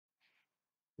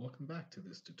Welcome back to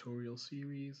this tutorial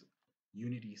series,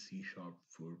 Unity C#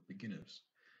 for Beginners.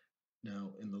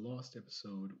 Now, in the last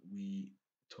episode, we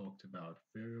talked about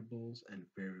variables and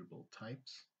variable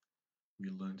types. We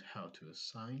learned how to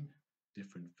assign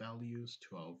different values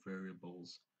to our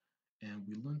variables, and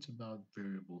we learned about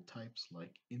variable types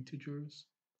like integers,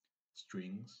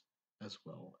 strings, as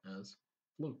well as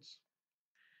floats.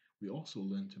 We also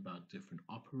learned about different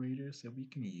operators that we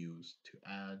can use to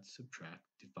add, subtract,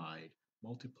 divide,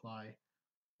 multiply,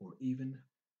 or even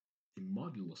the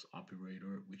modulus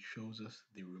operator, which shows us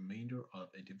the remainder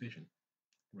of a division,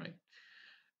 right?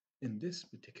 In this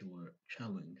particular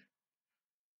challenge,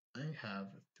 I have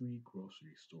three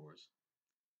grocery stores.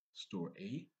 Store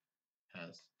A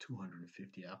has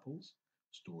 250 apples,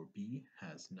 Store B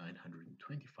has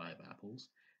 925 apples,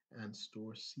 and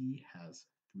Store C has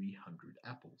 300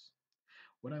 apples.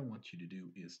 What I want you to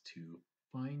do is to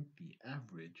find the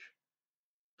average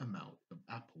amount of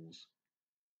apples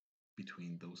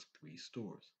between those three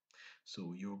stores.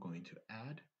 So you're going to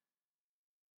add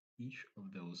each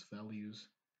of those values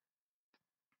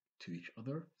to each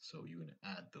other. So you're going to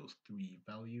add those three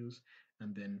values,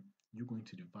 and then you're going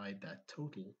to divide that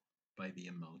total by the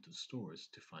amount of stores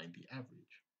to find the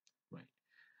average, right?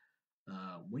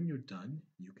 When you're done,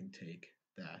 you can take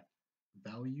that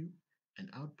value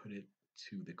and output it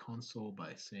to the console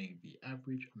by saying the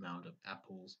average amount of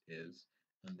apples is,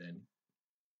 and then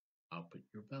output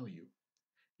your value.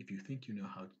 If you think you know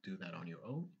how to do that on your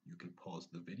own, you can pause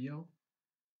the video,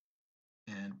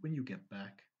 and when you get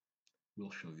back,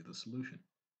 we'll show you the solution.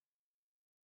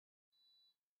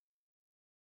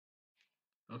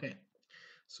 Okay,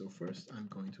 so first I'm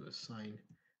going to assign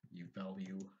the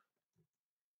value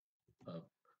of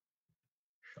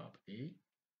shop A,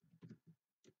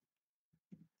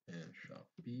 and shop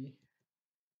B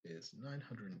is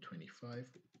 925.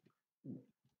 Ooh,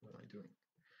 what am I doing?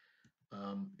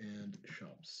 And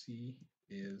shop C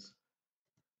is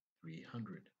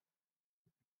 300.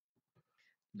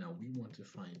 Now we want to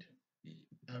find the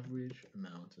average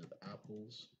amount of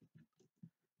apples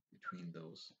between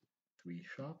those three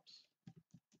shops.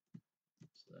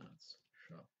 So that's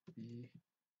shop B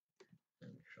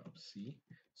and shop C.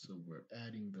 So we're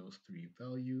adding those three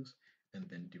values and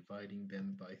then dividing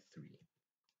them by 3.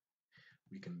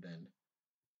 We can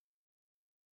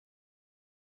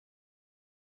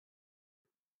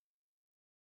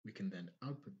then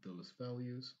output those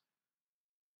values.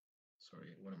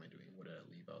 Sorry, what am I doing? What did I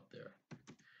leave out there?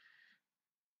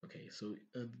 Okay, so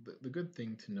the good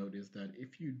thing to note is that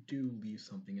if you do leave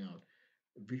something out,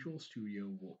 Visual Studio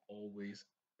will always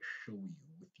show you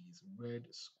with these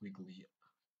red squiggly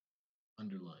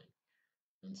underline.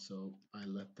 And so I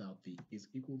left out the is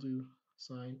equal to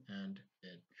sign, and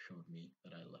it showed me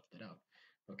that I left it out.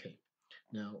 Okay,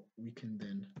 now we can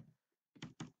then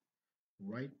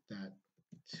write that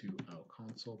to our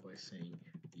console by saying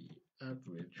the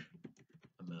average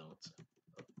amount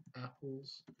of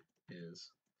apples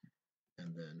is,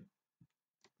 and then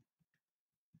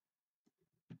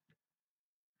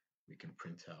we can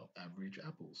print out average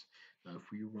apples. Now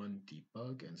if we run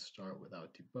debug and start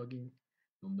without debugging,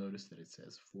 you'll notice that it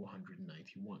says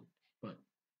 491. But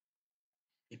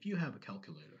if you have a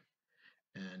calculator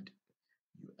and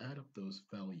you add up those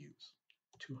values,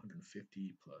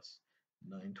 250 plus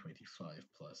 925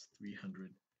 plus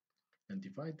 300, and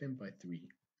divide them by 3,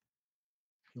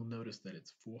 you'll notice that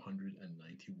it's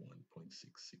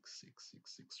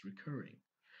 491.66666 recurring.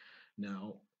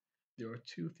 Now, there are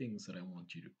two things that I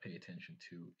want you to pay attention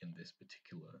to in this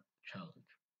particular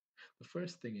challenge. The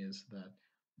first thing is that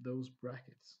those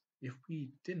brackets, if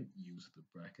we didn't use the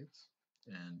brackets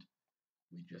and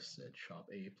we just said shop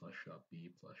A plus shop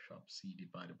B plus shop C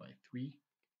divided by 3,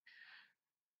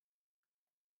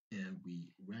 and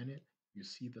we ran it, you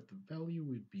see that the value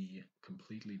would be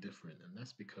completely different, and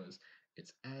that's because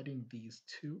it's adding these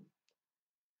two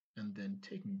and then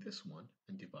taking this one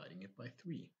and dividing it by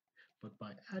 3. But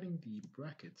by adding the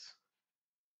brackets,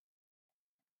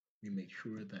 we make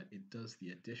sure that it does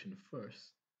the addition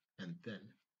first and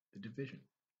then the division.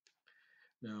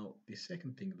 Now, the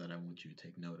second thing that I want you to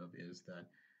take note of is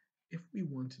that if we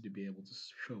wanted to be able to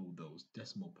show those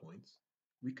decimal points,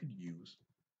 we could use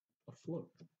a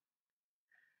float.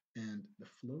 And the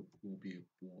float will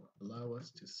allow us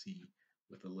to see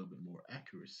with a little bit more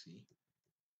accuracy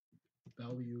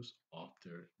values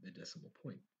after the decimal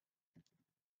point.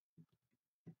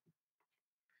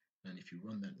 And if you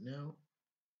run that now,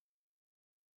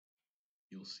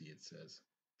 you'll see it says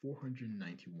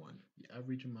 491. The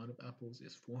average amount of apples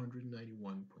is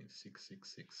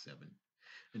 491.6667.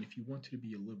 And if you wanted to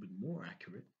be a little bit more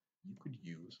accurate, you could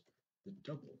use the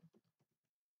double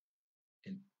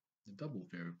the double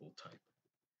variable type.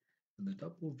 And the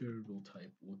double variable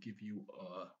type will give you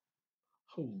a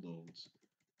whole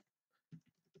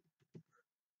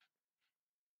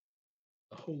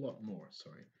lot more,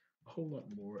 sorry, a whole lot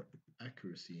more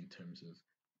accuracy in terms of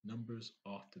numbers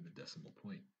after the decimal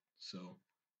point. So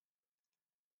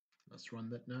let's run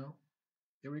that now.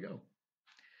 Here we go.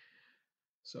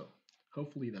 So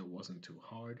hopefully that wasn't too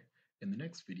hard. In the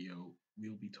next video,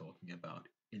 we'll be talking about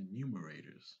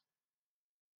enumerators.